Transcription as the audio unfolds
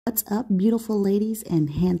What's up, beautiful ladies and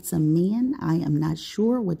handsome men? I am not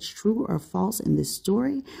sure what's true or false in this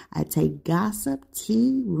story. I take gossip,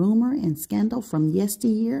 tea, rumor, and scandal from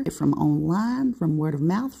yesteryear, from online, from word of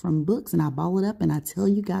mouth, from books, and I ball it up and I tell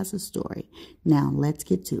you guys a story. Now, let's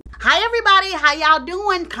get to it. Hi, everybody. How y'all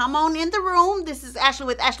doing? Come on in the room. This is Ashley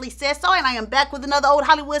with Ashley Says So, and I am back with another old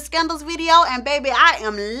Hollywood Scandals video. And baby, I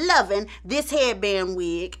am loving this headband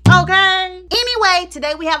wig. Okay? Anyway,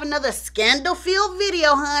 today we have another scandal-filled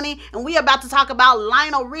video, honey, and we are about to talk about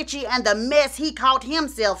Lionel Richie and the mess he caught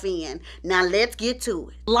himself in. Now, let's get to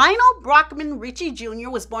it. Lionel Brockman Richie Jr.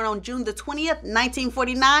 was born on June the 20th,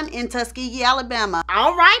 1949 in Tuskegee, Alabama.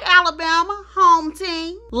 All right, Alabama, home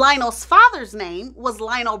team. Lionel's father's name was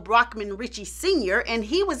Lionel Brockman Richie Sr., and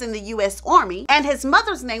he was in the U.S. Army, and his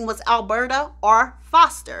mother's name was Alberta R.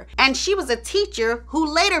 Foster, and she was a teacher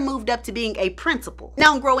who later moved up to being a principal.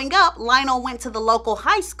 Now, growing up, Lionel went to the local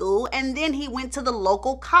high school, and then he went to the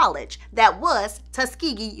local college that was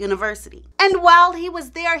Tuskegee University. And while he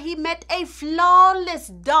was there, he met a flawless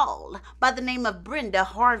doll by the name of Brenda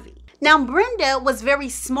Harvey. Now, Brenda was very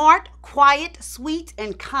smart, quiet, sweet,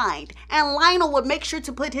 and kind, and Lionel would make sure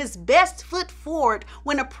to put his best foot forward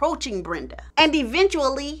when approaching Brenda. And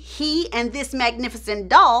eventually, he and this magnificent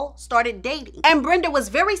doll started dating. And Brenda was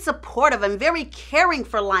very supportive and very caring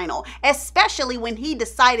for Lionel, especially when he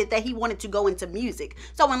decided that he wanted to go into music.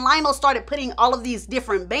 So when Lionel started putting all of these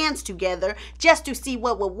different bands together just to see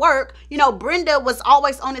what would work, you know, Brenda was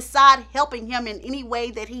always on his side, helping him in any way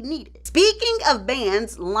that he needed. Speaking of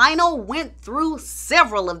bands, Lionel went through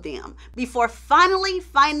several of them before finally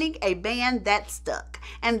finding a band that stuck,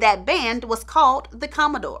 and that band was called the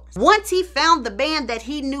Commodores. Once he found the band that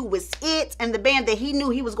he knew was it, and the band that he knew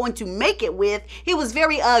he was going to make it with, he was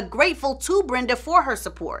very grateful to Brenda for her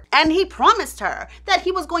support, and he promised her that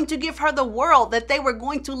he was going to give her the world, that they were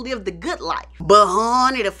going to live the good life. But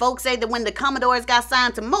honey, the folks say that when the Commodores got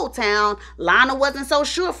signed to Motown, Lionel wasn't so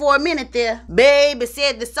sure for a minute there. Baby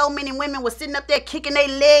said that so many women were sitting up there kicking their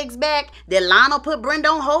legs back that Lionel put Brenda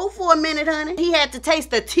on hold for a minute, honey. He had to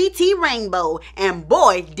taste the TT Rainbow, and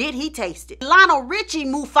boy, did he taste it. Lionel Richie,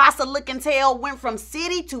 Mufasa looking tail, went from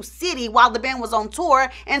city to city while the band was on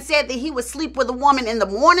tour and said that he would sleep with a woman in the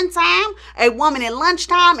morning time, a woman at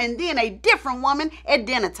lunchtime, and then a different woman at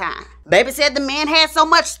dinner time. Baby said the man had so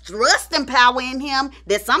much thrust and power in him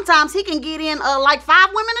that sometimes he can get in like 5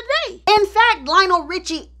 women a day. In fact, Lionel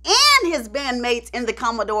Richie and his bandmates in the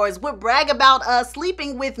Commodores would brag about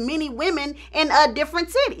sleeping with many women in a different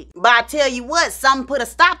city. But I tell you what, some put a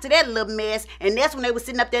stop to that little mess, and that's when they were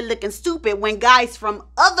sitting up there looking stupid when guys from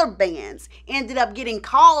other bands ended up getting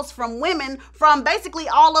calls from women from basically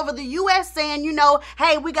all over the U.S. saying, you know,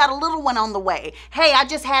 hey, we got a little one on the way. Hey, I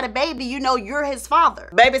just had a baby, you know, you're his father.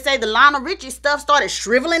 Baby say the Lionel Richie stuff started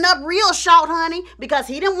shriveling up real short, honey, because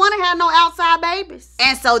he didn't want to have no outside babies.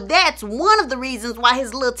 And so that's one of the reasons why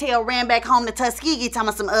his little tail ran back home to Tuskegee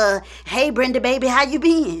talking some, hey Brenda baby, how you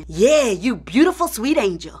been? Yeah, you beautiful sweet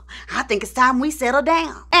angel. I think it's time we settle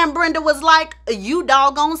down. And Brenda was like, you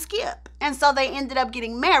doggone skip. And so they ended up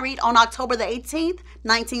getting married on October the 18th,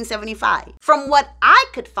 1975. From what I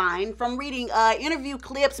could find from reading interview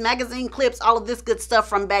clips, magazine clips, all of this good stuff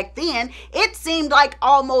from back then, it seemed like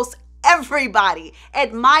almost everybody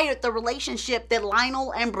admired the relationship that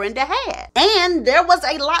Lionel and Brenda had. And there was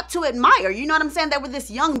a lot to admire. You know what I'm saying? They were this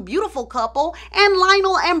young, beautiful couple, and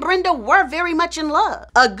Lionel and Brenda were very much in love.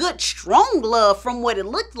 A good, strong love from what it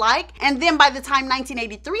looked like. And then by the time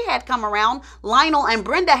 1983 had come around, Lionel and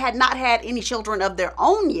Brenda had not had any children of their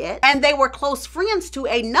own yet, and they were close friends to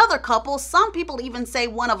another couple. Some people even say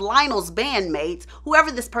one of Lionel's bandmates, whoever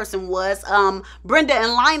this person was. Brenda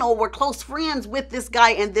and Lionel were close friends with this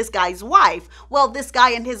guy and this guy's wife. Well, this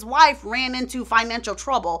guy and his wife ran into financial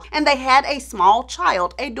trouble, and they had a small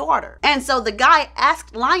child, a daughter. And so the guy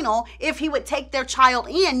asked Lionel if he would take their child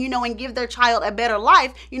in, you know, and give their child a better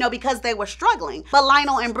life, you know, because they were struggling. But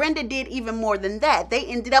Lionel and Brenda did even more than that. They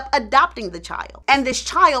ended up adopting the child. And this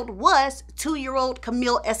child was 2-year-old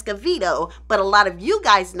Camille Escovedo, but a lot of you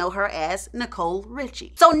guys know her as Nicole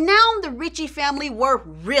Richie. So now the Richie family were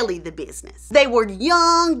really the business. They were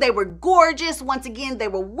young, they were gorgeous, once again, they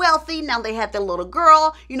were wealthy. Now they had their little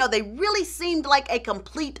girl. You know, they really seemed like a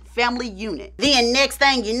complete family unit. Then next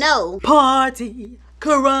thing you know, party,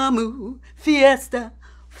 karamu, fiesta,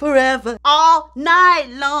 forever, all night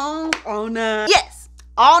long, all night. Yes.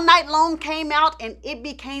 All Night Long came out, and it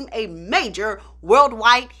became a major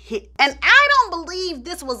worldwide hit. And I don't believe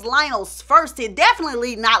this was Lionel's first hit.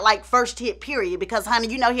 Definitely not like first hit period, because honey,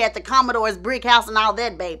 you know he had the Commodore's Brick House and all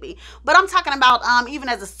that, baby. But I'm talking about even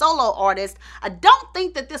as a solo artist, I don't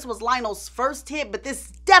think that this was Lionel's first hit, but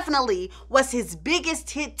this definitely was his biggest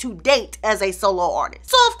hit to date as a solo artist.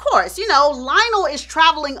 So of course, you know, Lionel is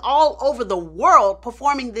traveling all over the world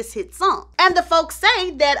performing this hit song. And the folks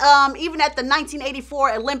say that even at the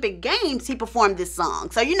 1984 Olympic Games, he performed this song.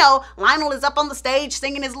 So, you know, Lionel is up on the stage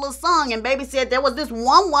singing his little song, and baby said there was this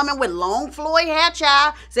one woman with long Floyd hair,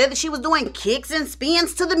 child, said that she was doing kicks and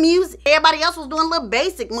spins to the music. Everybody else was doing little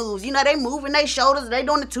basic moves. You know, they moving their shoulders, they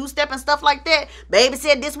doing the two-step and stuff like that. Baby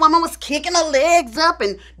said this woman was kicking her legs up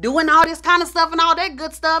and doing all this kind of stuff and all that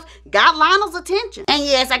good stuff. Got Lionel's attention. And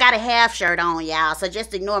yes, I got a half shirt on, y'all, so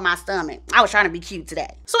just ignore my stomach. I was trying to be cute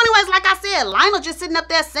today. So anyways, like I said, Lionel just sitting up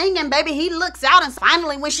there singing, baby. He looks out, and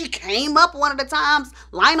finally when she came up one of the times,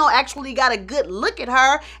 Lionel actually got a good look at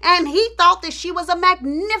her, and he thought that she was a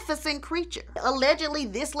magnificent creature. Allegedly,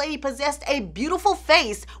 this lady possessed a beautiful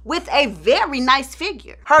face with a very nice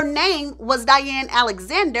figure. Her name was Diane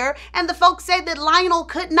Alexander, and the folks say that Lionel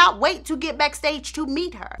could not wait to get backstage to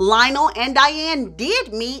meet her. Lionel and Diane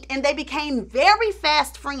did meet, and they became very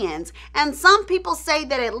fast friends, and some people say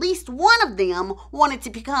that at least one of them wanted to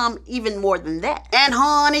become even more than that. And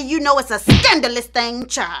honey, you know it's a scandalous thing,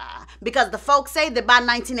 child, because the folks say that by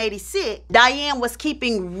 1986, Diane was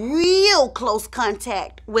keeping real close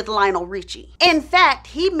contact with Lionel Richie. In fact,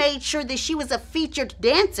 he made sure that she was a featured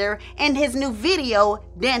dancer in his new video,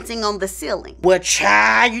 Dancing on the Ceiling. Well,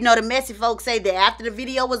 child, you know the messy folks say that after the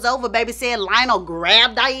video was over, baby said Lionel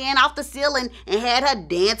grabbed Diane off the ceiling and had her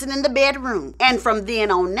dancing in the bedroom. And from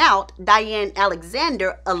then on out, Diane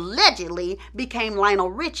Alexander allegedly became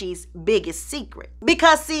Lionel Richie's biggest secret.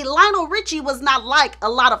 Because see, Lionel Richie was not like a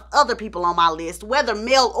lot of other people on my list, whether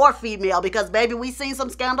male or female, because baby, we seen some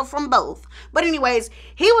scandal from both. But anyways,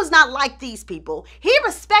 he was not like these people. He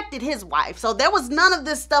respected his wife, so there was none of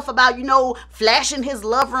this stuff about, you know, flashing his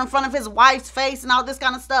lover in front of his wife's face and all this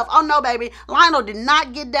kind of stuff. Oh no, baby, Lionel did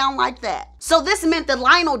not get down like that. So this meant that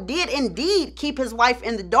Lionel did indeed keep his wife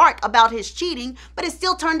in the dark about his cheating, but it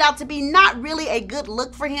still turned out to be not really a good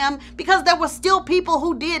look for him, because there were still people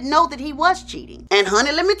who did know that he was cheating. And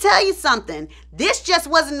honey, let me tell you something. This just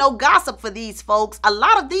wasn't no gossip for these folks. A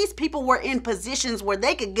lot of these people were in positions where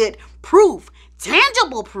they could get proof,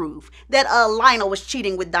 tangible proof, that Lionel was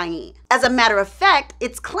cheating with Diane. As a matter of fact,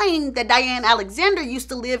 it's claimed that Diane Alexander used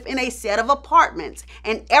to live in a set of apartments,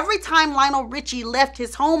 and every time Lionel Richie left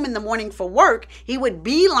his home in the morning for work, he would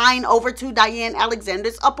beeline over to Diane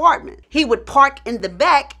Alexander's apartment. He would park in the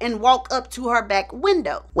back and walk up to her back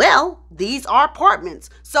window. Well, these are apartments,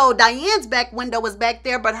 so Diane's back window was back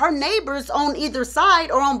there, but her neighbors on either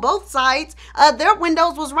side or on both sides, their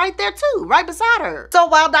windows was right there too, right beside her. So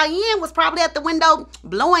while Diane was probably at the window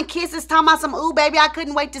blowing kisses, talking about some, ooh baby, I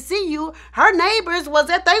couldn't wait to see you, her neighbors was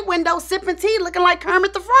at their window sipping tea looking like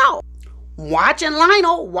Kermit the Frog, watching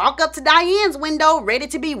Lionel walk up to Diane's window ready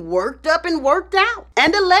to be worked up and worked out.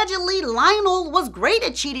 And allegedly, Lionel was great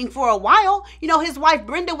at cheating for a while. You know, his wife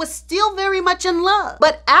Brenda was still very much in love.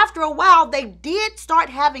 But after a while, they did start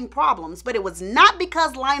having problems. But it was not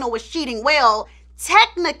because Lionel was cheating. Well,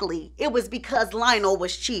 technically, it was because Lionel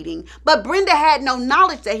was cheating, but Brenda had no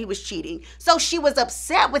knowledge that he was cheating. So she was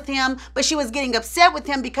upset with him, but she was getting upset with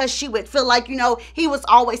him because she would feel like, you know, he was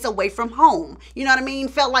always away from home. You know what I mean?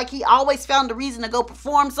 Felt like he always found a reason to go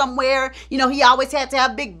perform somewhere. You know, he always had to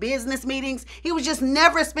have big business meetings. He was just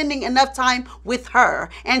never spending enough time with her,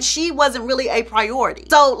 and she wasn't really a priority.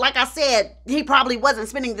 So like I said, he probably wasn't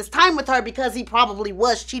spending this time with her because he probably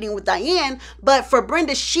was cheating with Diane, but for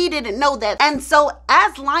Brenda, she didn't know that. And so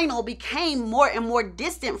as Lionel became more and more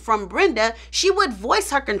distant from Brenda, she would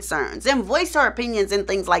voice her concerns and voice her opinions and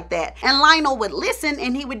things like that. And Lionel would listen,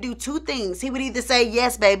 and he would do two things. He would either say,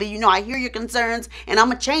 yes, baby, you know, I hear your concerns and I'm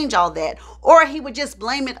gonna change all that. Or he would just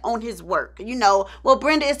blame it on his work. You know, well,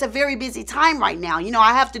 Brenda, it's a very busy time right now. You know,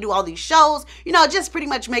 I have to do all these shows, you know, just pretty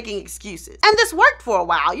much making excuses. And this worked for a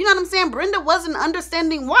while. You know what I'm saying? Brenda was an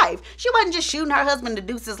understanding wife. She wasn't just shooting her husband to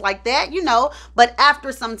deuces like that, you know. But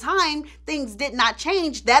after some time, things did not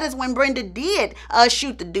change. That is when Brenda did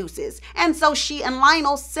shoot the deuces. And so she and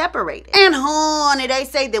Lionel separated. And honey, they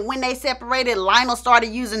say that when they separated, Lionel started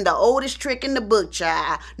using the oldest trick in the book,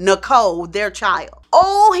 child. Nicole, their child.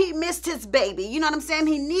 Oh, he missed his baby. You know what I'm saying?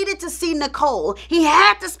 He needed to see Nicole. He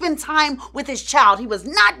had to spend time with his child. He was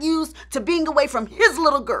not used to being away from his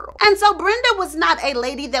little girl. And so Brenda was not a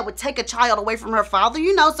lady that would take a child away from her father,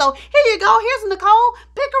 you know. So here you go. Here's Nicole.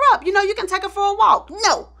 Pick her up. You know, you can take her for a walk.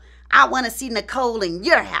 No, I want to see Nicole in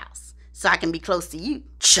your house so I can be close to you.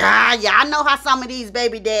 Child, y'all know how some of these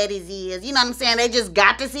baby daddies is. You know what I'm saying? They just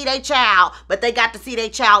got to see their child, but they got to see their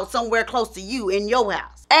child somewhere close to you in your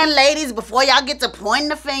house. And ladies, before y'all get to pointing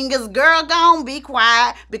the fingers, girl, gon' be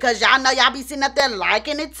quiet, because y'all know y'all be sitting up there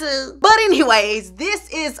liking it too. But anyways, this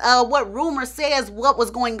is what rumor says what was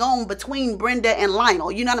going on between Brenda and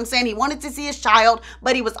Lionel. You know what I'm saying? He wanted to see his child,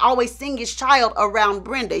 but he was always seeing his child around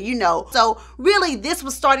Brenda, you know. So really, this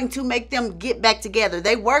was starting to make them get back together.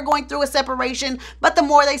 They were going through a separation, but the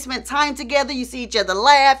more they spent time together, you see each other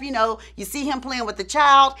laugh, you know, you see him playing with the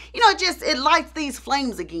child, you know, it lights these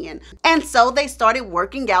flames again. And so they started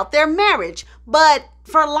working out their marriage. But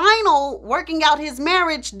for Lionel, working out his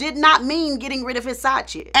marriage did not mean getting rid of his side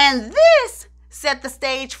chick. And this set the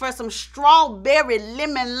stage for some strawberry,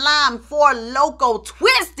 lemon, lime, four loco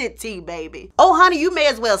twisted tea, baby. Oh, honey, you may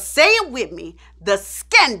as well say it with me. The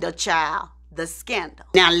scandal, child. The scandal.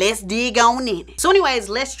 Now, let's dig on in it. So anyways,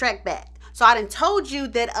 let's track back. So I done told you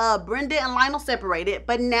that Brenda and Lionel separated,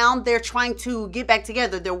 but now they're trying to get back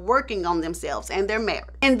together. They're working on themselves and they're married.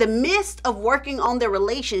 In the midst of working on their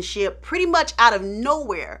relationship, pretty much out of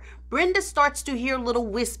nowhere, Brenda starts to hear little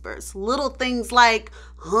whispers, little things like,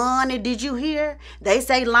 honey, did you hear? They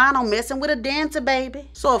say Lionel messing with a dancer, baby.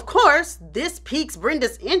 So of course, this piques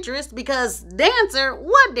Brenda's interest because dancer,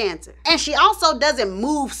 what dancer? And she also doesn't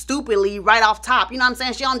move stupidly right off top. You know what I'm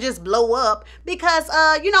saying? She don't just blow up because,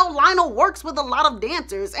 you know, Lionel works with a lot of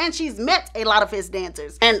dancers and she's met a lot of his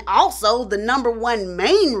dancers. And also the #1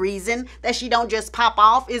 main reason that she don't just pop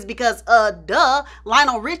off is because,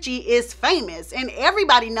 Lionel Richie is famous and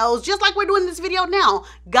everybody knows, just like we're doing this video now,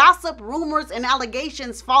 gossip, rumors, and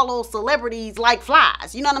allegations follow celebrities like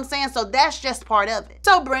flies. You know what I'm saying? So that's just part of it.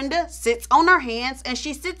 So Brenda sits on her hands and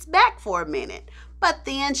she sits back for a minute. But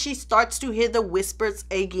then she starts to hear the whispers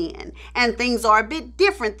again. And things are a bit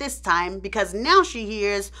different this time because now she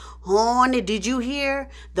hears, honey, did you hear?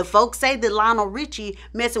 The folks say that Lionel Richie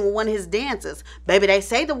messing with one of his dancers. Baby, they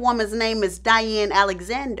say the woman's name is Diane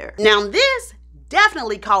Alexander. Now this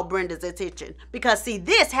definitely caught Brenda's attention because see,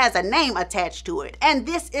 this has a name attached to it and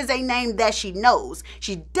this is a name that she knows.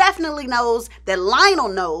 She definitely knows that Lionel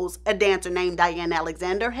knows a dancer named Diane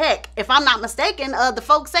Alexander. Heck, if I'm not mistaken, the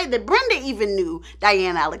folks say that Brenda even knew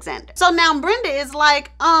Diane Alexander. So now Brenda is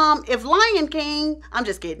like, if Lion King, I'm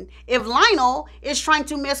just kidding, if Lionel is trying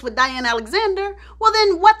to mess with Diane Alexander, well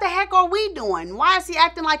then what the heck are we doing? Why is he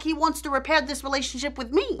acting like he wants to repair this relationship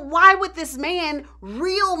with me? Why would this man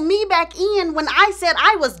reel me back in when I said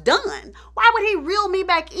I was done? Why would he reel me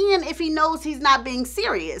back in if he knows he's not being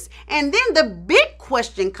serious? And then the big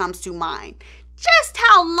question comes to mind. Just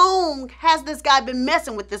how long has this guy been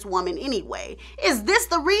messing with this woman anyway? Is this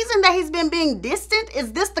the reason that he's been being distant?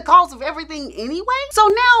 Is this the cause of everything anyway? So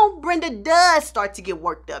now Brenda does start to get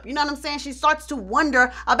worked up. You know what I'm saying? She starts to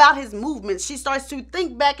wonder about his movements. She starts to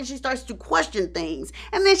think back and she starts to question things.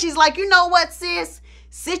 And then she's like, you know what, sis?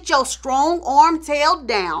 Sit your strong arm tail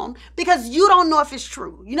down because you don't know if it's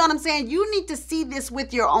true. You know what I'm saying? You need to see this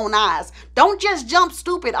with your own eyes. Don't just jump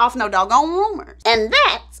stupid off no doggone rumors. And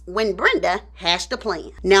that's when Brenda hatched a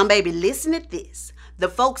plan. Now, baby, listen to this. The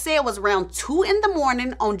folks say it was around 2 in the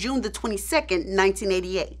morning on June the 22nd,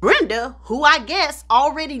 1988. Brenda, who I guess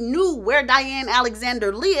already knew where Diane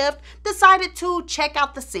Alexander lived, decided to check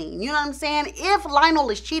out the scene. You know what I'm saying? If Lionel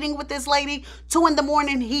is cheating with this lady, 2 in the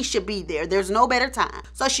morning, he should be there. There's no better time.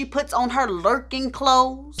 So she puts on her lurking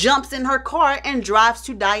clothes, jumps in her car, and drives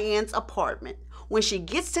to Diane's apartment. When she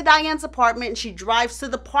gets to Diane's apartment, she drives to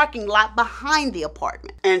the parking lot behind the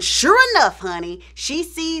apartment. And sure enough, honey, she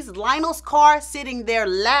sees Lionel's car sitting there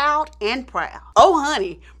loud and proud. Oh,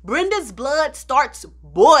 honey, Brenda's blood starts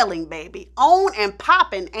boiling, baby. On and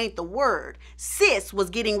popping ain't the word. Sis was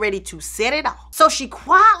getting ready to set it off. So she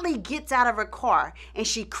quietly gets out of her car and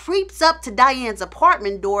she creeps up to Diane's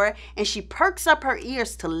apartment door and she perks up her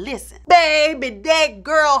ears to listen. Baby, that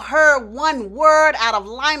girl heard one word out of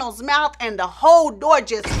Lionel's mouth and the whole door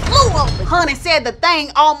just flew open. Honey said the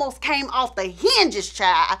thing almost came off the hinges,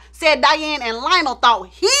 child. Said Diane and Lionel thought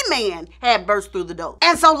He-Man had burst through the door.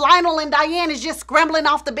 And so Lionel and Diane is just scrambling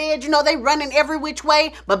off the bed. You know, they running every which way.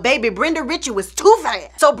 But baby, Brenda Richie was too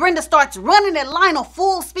fast. So Brenda starts running at Lionel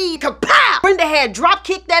full speed. Kapow! Brenda had drop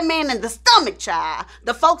kicked that man in the stomach, child.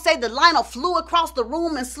 The folks say that Lionel flew across the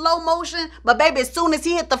room in slow motion. But baby, as soon as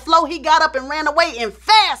he hit the floor, he got up and ran away in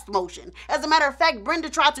fast motion. As a matter of fact, Brenda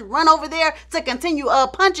tried to run over there to continue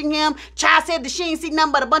punching him. Child said that she ain't seen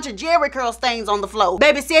nothing but a bunch of Jerry curl stains on the floor.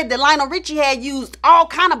 Baby said that Lionel Richie had used all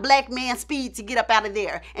kind of black man speed to get up out of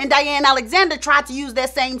there. And Diane Alexander tried to use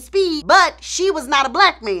that same same speed, but she was not a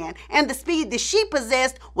black man, and the speed that she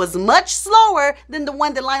possessed was much slower than the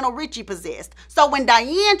one that Lionel Richie possessed. So when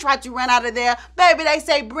Diane tried to run out of there, baby, they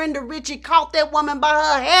say Brenda Richie caught that woman by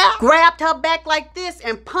her hair, grabbed her back like this,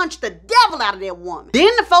 and punched the devil out of that woman.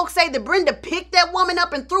 Then the folks say that Brenda picked that woman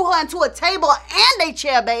up and threw her into a table and a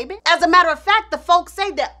chair, baby. As a matter of fact, the folks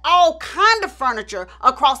say that all kind of furniture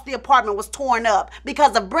across the apartment was torn up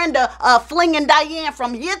because of Brenda flinging Diane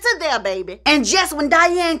from here to there, baby. And just when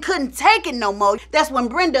Diane couldn't take it no more, that's when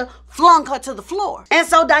Brenda flung her to the floor. And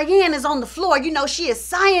so Diane is on the floor, you know, she is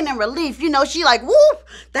sighing in relief, you know, she like, whoop,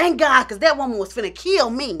 thank God, because that woman was finna kill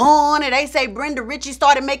me. On it, they say Brenda Richie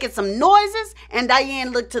started making some noises, and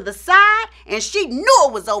Diane looked to the side, and she knew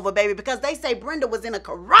it was over, baby, because they say Brenda was in a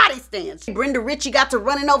karate stance. Brenda Richie got to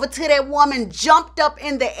running over to that woman, jumped up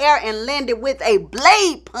in the air, and landed with a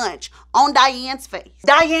blade punch on Diane's face.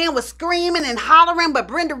 Diane was screaming and hollering, but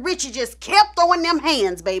Brenda Richie just kept throwing them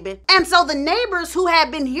hands, baby. And so the neighbors who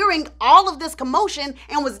had been hearing all of this commotion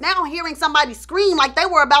and was now hearing somebody scream like they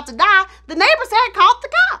were about to die, the neighbors had called the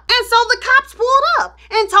cops. And so the cops pulled up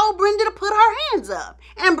and told Brenda to put her hands up.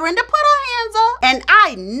 And Brenda put her hands up. And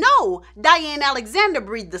I know Diane Alexander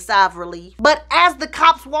breathed a sigh of relief. But as the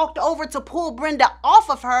cops walked over to pull Brenda off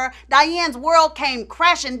of her, Diane's world came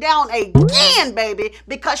crashing down again, baby,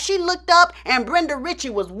 because she looked up and Brenda Richie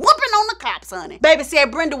was whooping on the cops, honey. Baby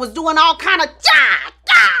said Brenda was doing all kind of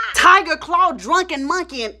tiger claw, drunken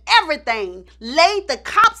monkey, and everything. Laid the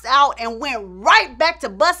cops out and went right back to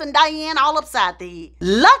busting Diane all upside the head.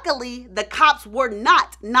 Luckily, the cops were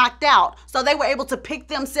not knocked out, so they were able to pick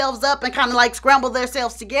themselves up and kind of like scramble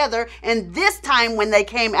themselves together. And this time when they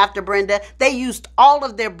came after Brenda, they used all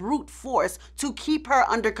of their brute force to keep her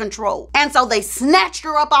under control. And so they snatched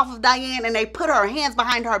her up off of Diane and they put her hands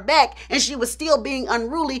behind her back, and she was still being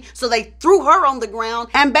unruly, so they threw her on the ground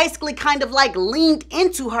and basically kind of like leaned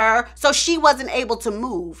into her so she wasn't able to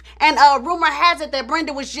move. And rumor has it that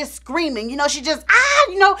Brenda was just screaming, you know, she just,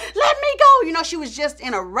 let me go, you know, she was just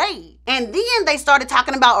in a rage. And then they started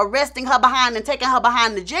talking about arresting her behind and taking her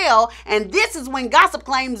behind the jail, and this is when gossip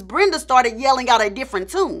claims Brenda started yelling out a different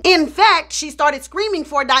tune. In fact, she started screaming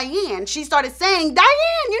for Diane. She started saying,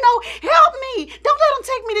 Diane, you know, help me, don't let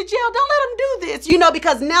them take me to jail, don't let them do this, you know,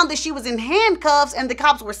 because now that she was in handcuffs and the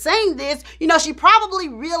cops were saying this, you know, she probably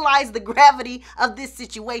realized the gravity of this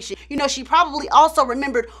situation. You know, she probably also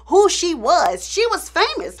remembered who she was. She was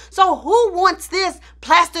famous. So who wants this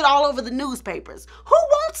plastered all over the newspapers? Who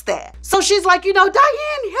wants that? So she's like, you know,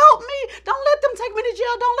 Diane, help me. Don't let them take me to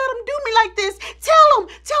jail. Don't let them do me like this. Tell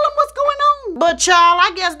them what's going on. But child,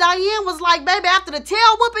 I guess Diane was like, baby, after the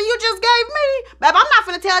tail whooping you just gave me, baby, I'm not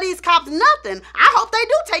finna tell these cops nothing. I hope they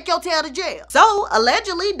do take your tail to jail. So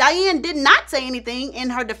allegedly, Diane did not say anything in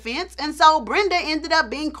her defense, and so Brenda ended up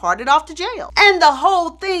being carted off to jail. And the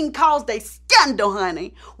whole thing caused a scandal,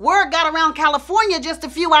 honey. Word got around California just a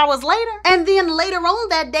few hours later. And then later on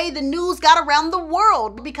that day, the news got around the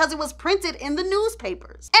world because it was printed in the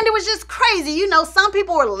newspapers. And it was just crazy. You know, some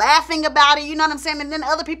people were laughing about it, you know what I'm saying? And then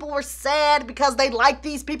other people were sad because they liked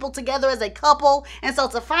these people together as a couple. And so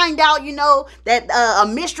to find out, you know, that a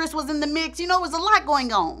mistress was in the mix, you know, it was a lot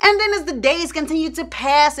going on. And then as the days continued to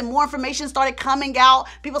pass and more information started coming out,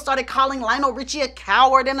 people started calling Lionel Richie a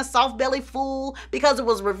coward and a soft-bellied fool because it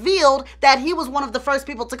was revealed that he was one of the first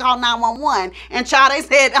people to call 911. And child, they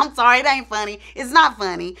said, I'm sorry, it ain't funny. It's not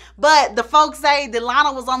funny. But the folks say that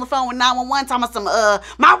Lionel was on the phone with 911 talking about some,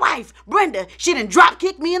 my wife, Brenda, she done drop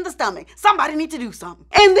kicked me in the stomach. Somebody need to do something.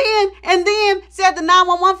 And then said the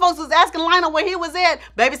 911 folks was asking Lionel where he was at.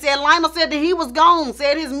 Baby said Lionel said that he was gone.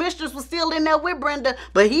 Said his mistress was still in there with Brenda,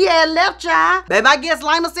 but he had left, child. Baby, I guess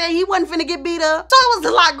Lionel said he wasn't finna get beat up. So it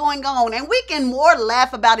was a lot going on, and we can more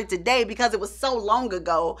laugh about it today because it was so long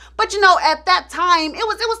ago. But you know, at that time, it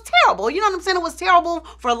was terrible. You know what I'm saying? It was terrible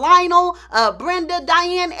for Lionel, Brenda,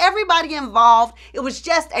 Diane, everybody involved. It was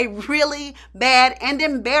just a really bad and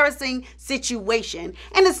embarrassing situation.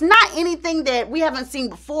 And it's not anything that we haven't seen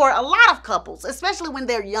before. A lot of couples, especially when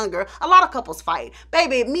they're younger, a lot of couples fight.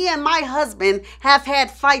 Baby, me and my husband have had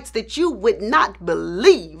fights that you would not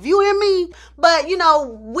believe. You hear me? But you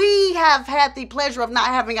know, we have had the pleasure of not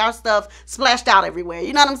having our stuff splashed out everywhere.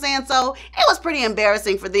 You know what I'm saying? So it was pretty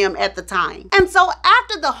embarrassing for them at the time. And so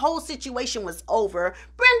after the whole situation was over,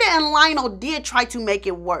 Brenda and Lionel did try to make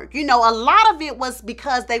it work. You know, a lot of it was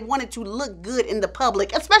because they wanted to look good in the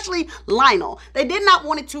public, especially Lionel. They did not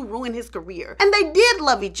want it to ruin his career. And they did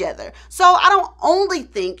love each other. So I don't only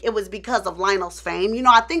think it was because of Lionel's fame. You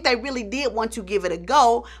know, I think they really did want to give it a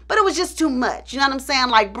go, but it was just too much. You know what I'm saying?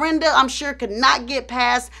 Like Brenda, I'm sure, could not get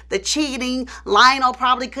past the cheating. Lionel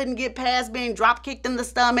probably couldn't get past being drop kicked in the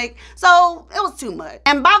stomach. So it was too much.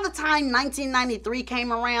 And by the time 1993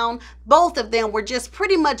 came around, both of them were just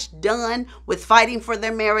pretty much done with fighting for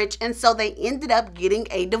their marriage, and so they ended up getting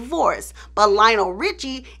a divorce. But Lionel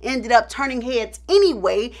Richie ended up turning heads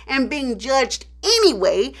anyway and being judged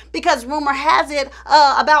anyway, because rumor has it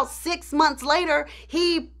about 6 months later,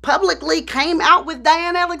 he publicly came out with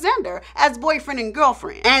Diane Alexander as boyfriend and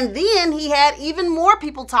girlfriend. And then he had even more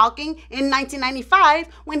people talking in 1995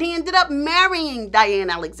 when he ended up marrying Diane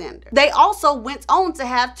Alexander. They also went on to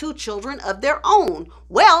have 2 children of their own.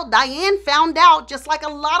 Well, Diane found out, just like a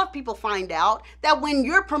lot of people find out, that when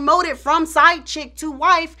you're promoted from side chick to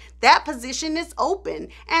wife, that position is open.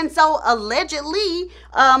 And so allegedly,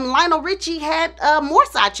 Lionel Richie had more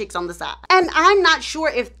side chicks on the side. And I'm not sure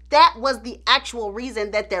if that was the actual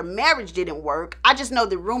reason that their marriage didn't work. I just know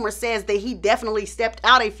the rumor says that he definitely stepped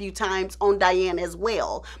out a few times on Diane as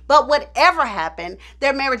well. But whatever happened,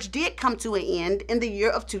 their marriage did come to an end in the year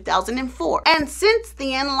of 2004. And since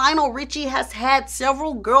then, Lionel Richie has had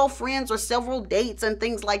several girlfriends or several dates and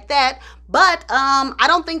things like that. But I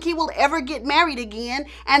don't think he will ever get married again.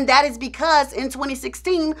 And that is because in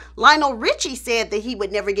 2016, Lionel Richie said that he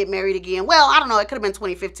would never get married again. Well, I don't know. It could have been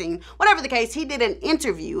 2015. Whatever the case, he did an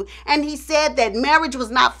interview and he said that marriage was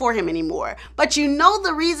not for him anymore. But you know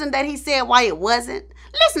the reason that he said why it wasn't?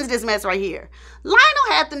 Listen to this mess right here.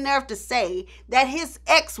 Lionel had the nerve to say that his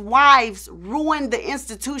ex-wives ruined the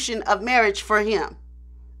institution of marriage for him.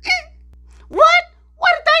 What?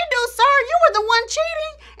 What did they do, sir? You were the one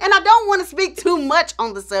cheating. And I don't want to speak too much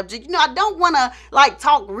on the subject. You know, I don't want to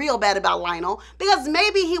talk real bad about Lionel, because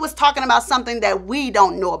maybe he was talking about something that we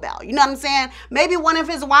don't know about. You know what I'm saying? Maybe one of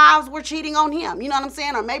his wives were cheating on him. You know what I'm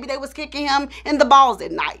saying? Or maybe they was kicking him in the balls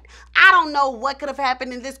at night. I don't know what could have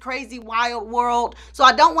happened in this crazy, wild world. So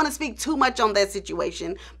I don't want to speak too much on that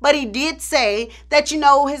situation. But he did say that, you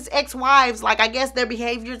know, his ex-wives, I guess their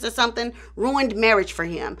behaviors or something, ruined marriage for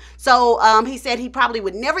him. So he said he probably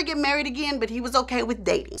would never get married again, but he was okay with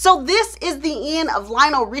dating. So this is the end of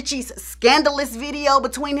Lionel Richie's scandalous video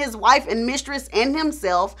between his wife and mistress and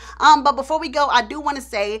himself. But before we go, I do want to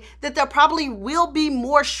say that there probably will be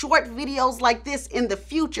more short videos like this in the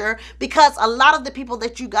future, because a lot of the people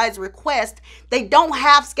that you guys request, they don't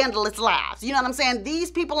have scandalous lives. You know what I'm saying? These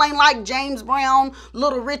people ain't like James Brown,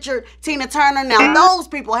 Little Richard, Tina Turner. Now those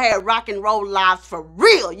people had rock and roll lives for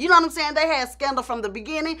real. You know what I'm saying? They had scandal from the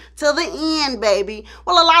beginning to the end, baby.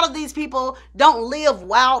 Well, a lot of these people don't live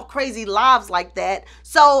wild, crazy lives like that.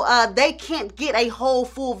 So they can't get a whole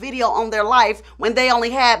full video on their life when they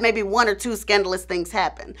only had maybe 1 or 2 scandalous things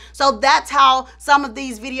happen. So that's how some of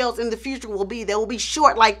these videos in the future will be. They will be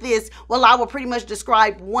short like this. Well, I will pretty much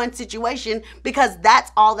describe one situation because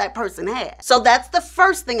that's all that person had. So that's the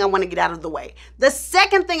first thing I want to get out of the way. The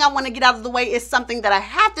second thing I want to get out of the way is something that I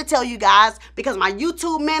have to tell you guys, because my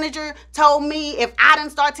YouTube manager told me if I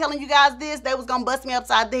didn't start telling you guys this, they was going to bust me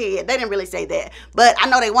upside the head. They didn't really say that, but I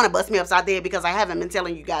know they want to bust me upside the head because I haven't been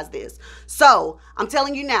telling you guys this. So I'm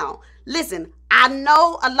telling you now. Listen, I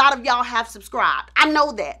know a lot of y'all have subscribed. I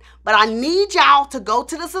know that. But I need y'all to go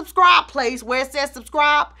to the subscribe place where it says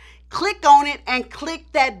subscribe. Click on it and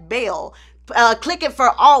click that bell. Click it for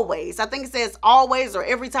always. I think it says always or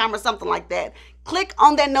every time or something like that. Click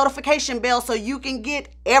on that notification bell so you can get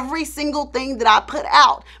every single thing that I put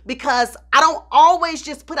out, because I don't always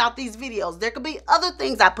just put out these videos. There could be other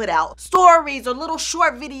things I put out. Stories or little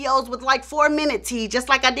short videos with 4-minute tea, just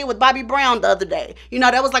like I did with Bobby Brown the other day. You know,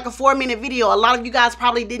 that was like a 4-minute video. A lot of you guys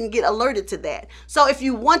probably didn't get alerted to that. So if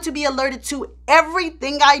you want to be alerted to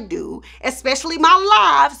everything I do, especially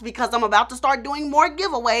my lives, because I'm about to start doing more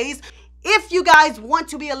giveaways, if you guys want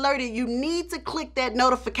to be alerted, you need to click that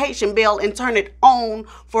notification bell and turn it on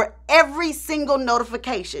for every single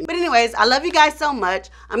notification. But anyways, I love you guys so much.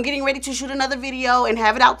 I'm getting ready to shoot another video and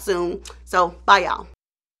have it out soon. So bye, y'all.